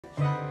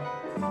Hello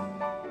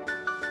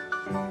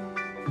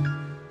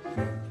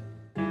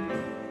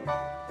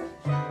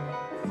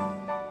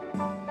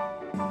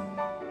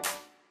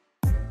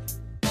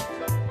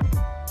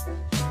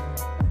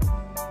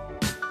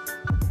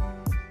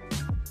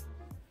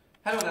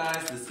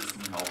guys, this is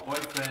my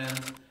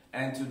boyfriend,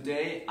 and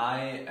today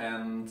I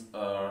and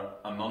an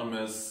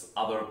anonymous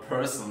other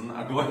person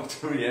are going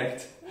to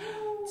react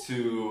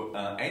to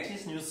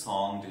ATEEZ new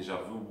song Deja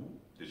Vu.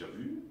 Deja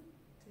Vu?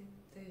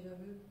 Deja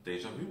Vu.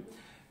 Deja Vu.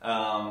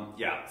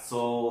 Yeah,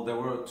 so there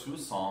were two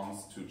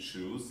songs to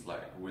choose,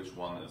 like which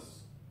one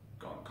is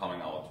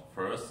coming out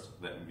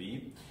first, the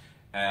MV,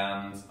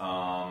 and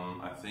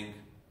I think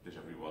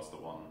Deja Vu was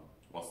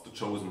the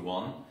chosen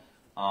one.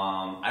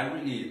 I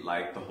really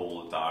like the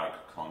whole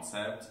dark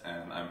concept,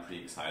 and I'm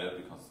pretty excited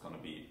because it's gonna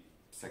be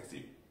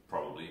sexy,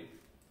 probably,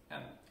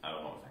 and I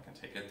don't know if I can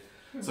take it.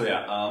 So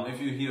yeah,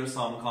 if you hear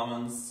some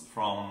comments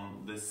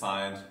from this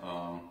side,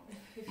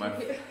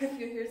 if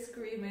you hear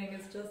screaming,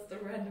 it's just a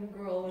random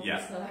girl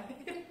inside.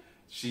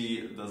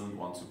 She doesn't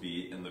want to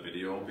be in the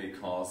video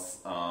because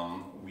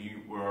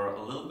we were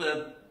a little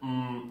bit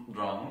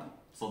drunk,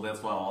 so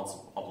that's why I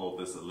also upload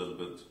this a little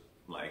bit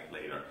like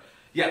later.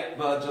 Yeah,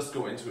 but just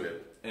go into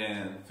it.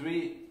 In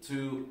 3,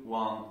 2,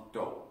 1,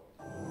 go.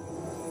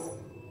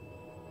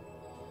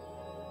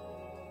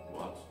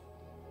 What?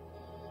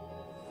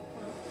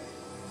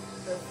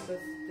 That's the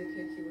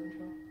KQ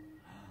intro.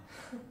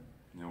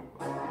 No,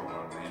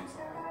 our names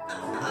are.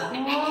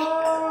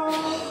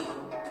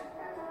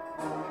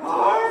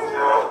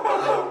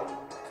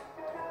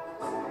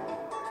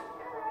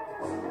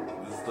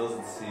 This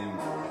doesn't seem.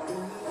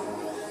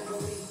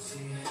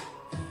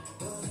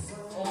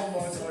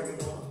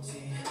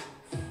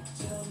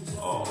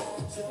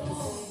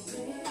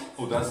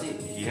 Oh, does he?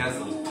 He has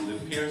a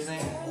lip piercing?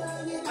 I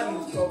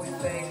mean, it's probably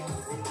fake.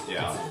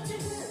 Yeah.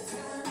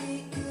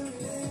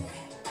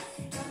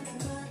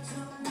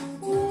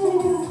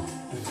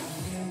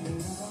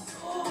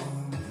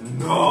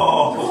 No!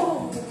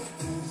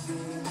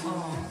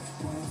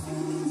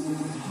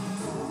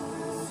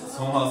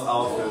 Thomas'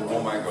 outfit,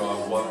 oh my god,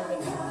 what?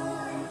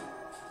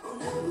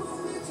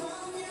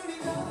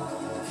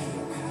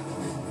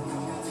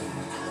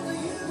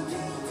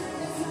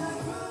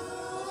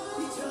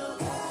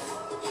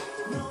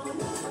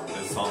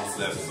 This song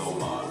slaps so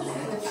much.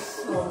 It's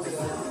so good.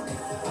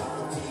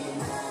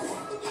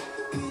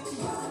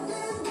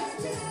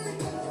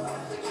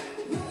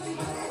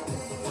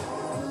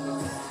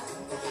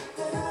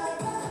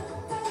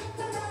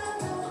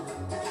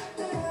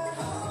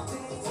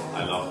 I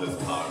love this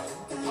part.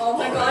 Oh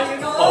my god, you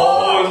know!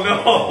 Oh no!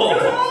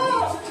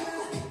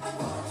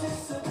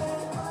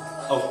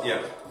 Oh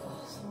yeah.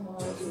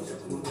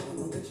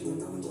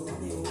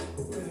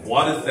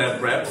 What is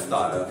that rap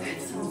style?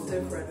 It sounds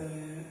different.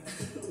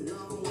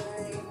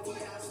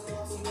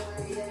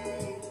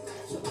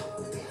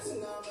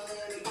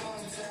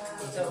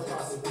 That was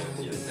awesome.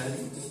 Yes,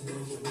 Daddy.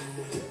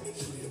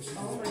 Oh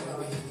my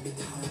god.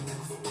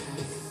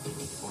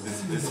 Oh, this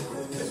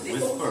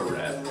whisper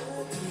rap.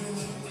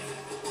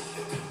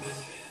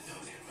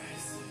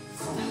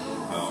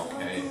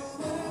 Okay.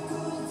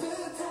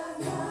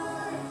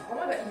 Oh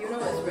my god, you know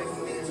it's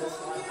breaking me in this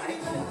one. I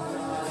cannot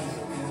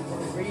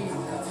read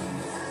them.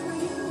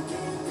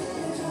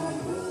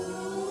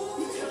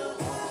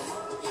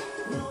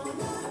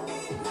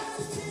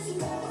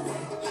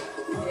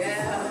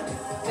 Yeah,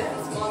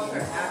 this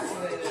monster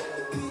activated.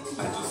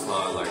 I just saw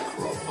like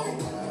crop top.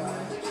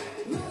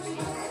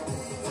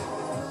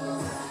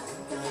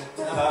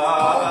 Oh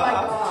my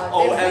god. Oh,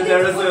 They and really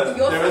there is put a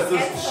your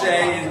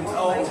chain. on. Oh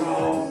no.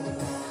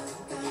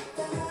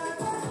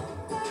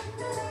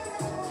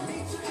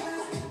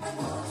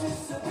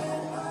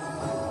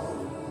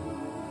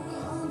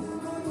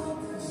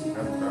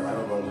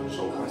 I'm going to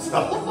choke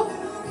myself.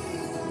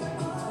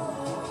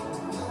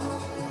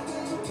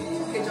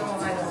 Okay, John,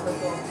 I know the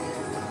book.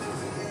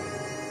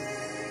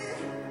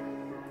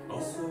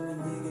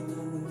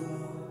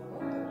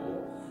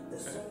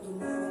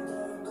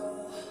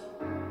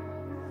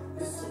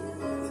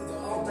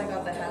 Oh my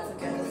god, the hats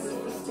again. This is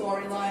the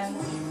storyline.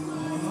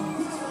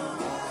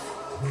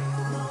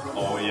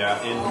 Oh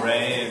yeah, in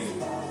rain.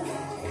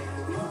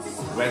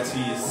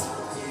 Wetties.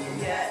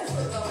 Yes, I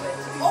love it.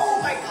 Oh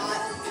my god.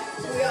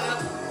 We are.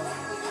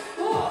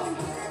 Oh,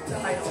 the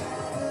title.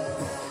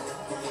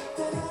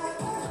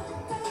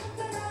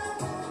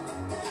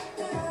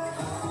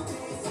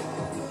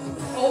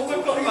 Oh my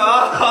god. Oh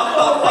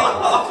my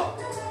god.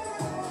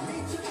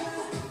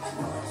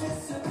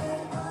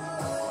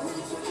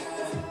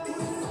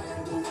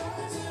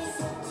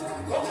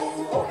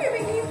 Oh, okay,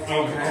 Mickey.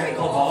 Okay,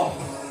 come on.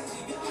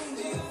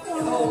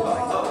 Oh my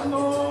god.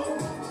 No.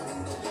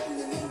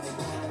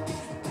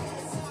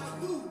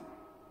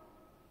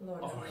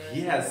 Lord Oh, have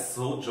he mercy. has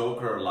so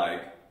Joker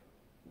like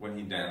when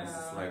he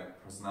dances,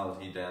 like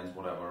personality dance,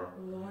 whatever.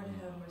 Lord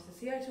have mercy.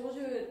 See, I told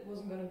you it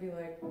wasn't gonna be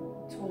like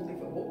totally.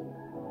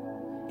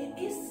 It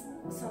is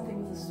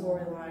something with the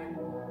storyline.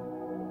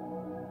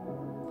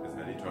 Is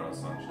that Eternal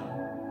Sunshine?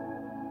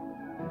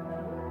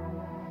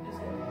 Is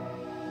it?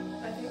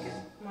 I think it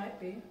might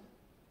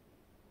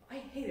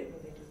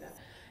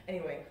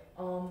Anyway,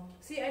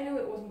 see, I knew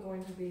it wasn't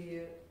going to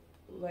be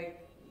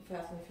like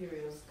Fast and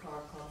Furious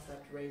car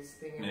concept race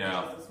thing. It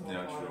was just a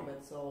small part of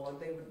it, so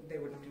they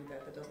wouldn't do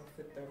that. That doesn't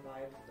fit their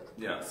vibe.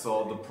 Yeah.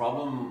 So the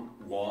problem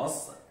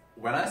was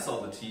when I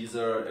saw the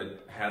teaser, it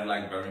had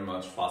like very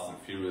much Fast and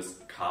Furious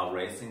car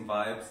racing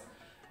vibes.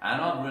 I'm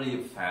not really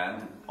a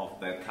fan of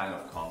that kind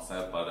of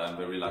concept, but I'm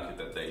very lucky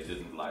that they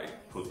didn't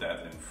like put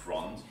that in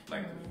front.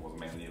 Like it was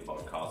mainly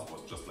about cars, it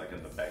was just like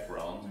in the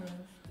background.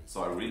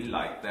 So I really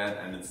like that,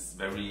 and it's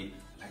very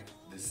like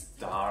this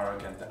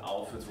dark, and the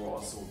outfits were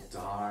all so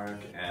dark,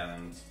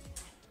 and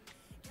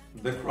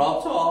the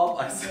crop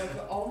top.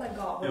 Oh my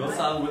god! It was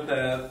on with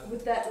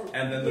that,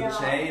 and then the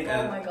chain,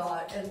 and oh my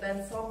god! And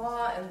then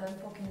summer, and then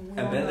fucking.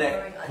 And then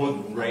they put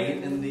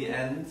rain in the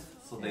end,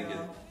 so they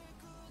get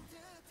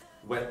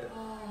wet.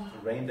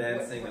 Rain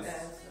dancing is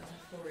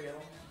for real.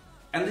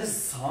 And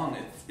this song,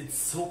 it's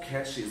so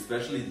catchy,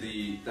 especially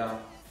the da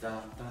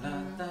da da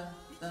da da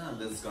da.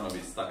 This is gonna be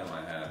stuck in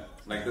my head.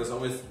 Like there's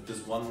always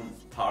this one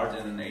part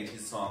in an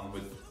ATEEZ song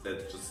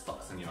that just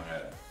stuck in your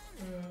head.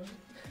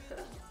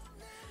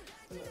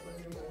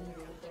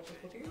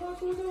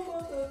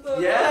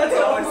 Yeah, it's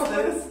always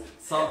this.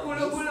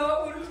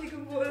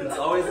 It's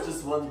always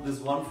just this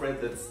one phrase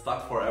that's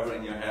stuck forever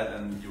in your head,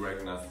 and you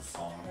recognize the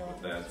song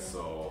with that.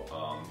 So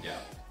yeah.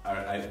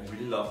 I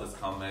really love this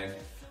comeback.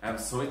 I'm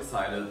so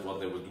excited what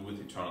they will do with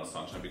Eternal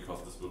Sunshine,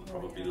 because this will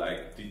probably be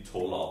like the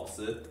total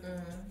opposite.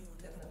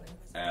 Definitely.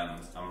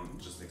 And I'm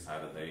just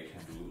excited they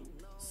can do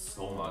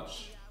so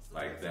much.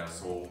 Like they're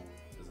so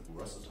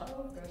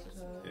versatile?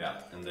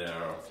 Yeah, in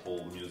their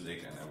whole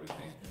music and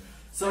everything.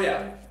 So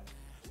yeah.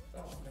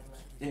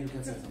 Yeah, you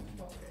can say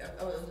something.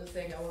 I was just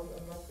saying I'm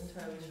not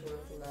entirely sure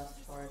if the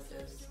last part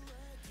is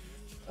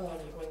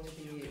going to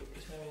be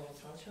Eternal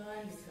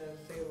Sunshine, because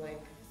they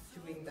like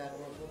doing that,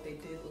 or what they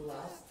did the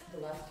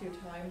last few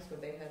times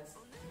when they had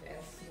an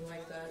scene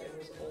like that, it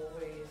was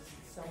always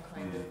some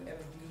kind of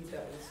MV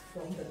that was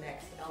from the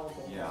next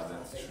album. Yeah, or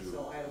that's something. true.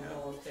 So I don't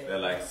know if they're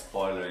like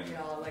spoiling.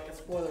 Yeah, like a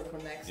spoiler for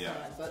next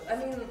time. But I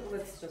mean,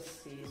 let's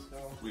just see. So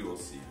we will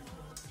see.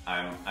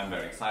 I'm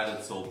very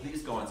excited. So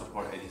please go and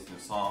support ATEEZ's new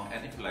song.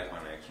 And if you like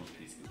my reaction,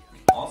 please give me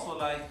also a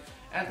like.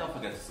 And don't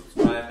forget to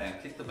subscribe and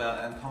click the bell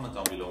and comment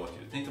down below what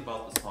you think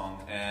about the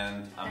song.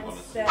 And I'm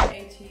gonna see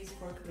ATEEZ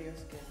for clear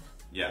skin.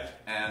 Yeah,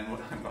 and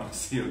I'm gonna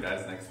see you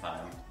guys next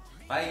time.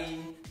 Bye!